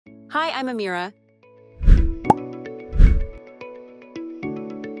Hi, I'm Amira.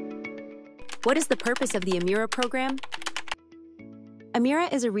 What is the purpose of the Amira program?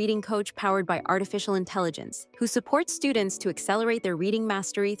 Amira is a reading coach powered by artificial intelligence who supports students to accelerate their reading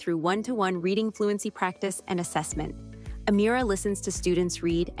mastery through one-to-one reading fluency practice and assessment. Amira listens to students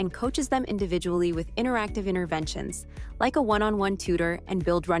read and coaches them individually with interactive interventions, like a one-on-one tutor, and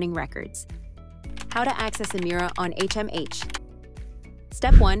build running records. How to access Amira on HMH.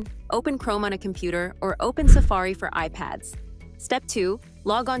 Step 1. Open Chrome on a computer or open Safari for iPads. Step 2.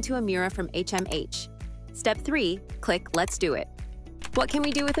 Log on to Amira from HMH. Step 3. Click Let's Do It. What can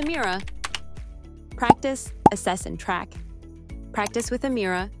we do with Amira? Practice, assess, and track. Practice with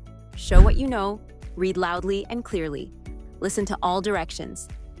Amira. Show what you know. Read loudly and clearly. Listen to all directions.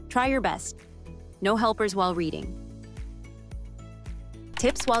 Try your best. No helpers while reading.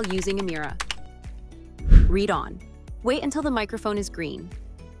 Tips while using Amira. Read on. Wait until the microphone is green.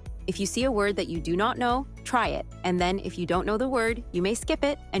 If you see a word that you do not know, try it, and then if you don't know the word, you may skip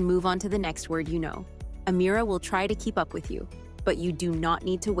it and move on to the next word you know. Amira will try to keep up with you, but you do not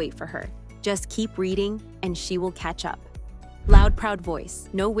need to wait for her. Just keep reading, and she will catch up. Loud, proud voice.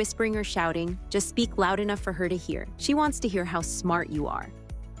 No whispering or shouting. Just speak loud enough for her to hear. She wants to hear how smart you are.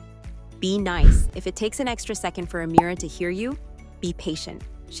 Be nice. If it takes an extra second for Amira to hear you, be patient.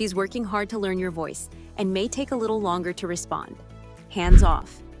 She's working hard to learn your voice and may take a little longer to respond. Hands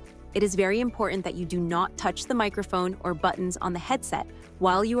off. It is very important that you do not touch the microphone or buttons on the headset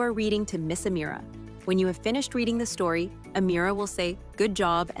while you are reading to Miss Amira. When you have finished reading the story, Amira will say, "Good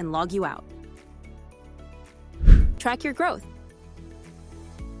job," and log you out. Track your growth.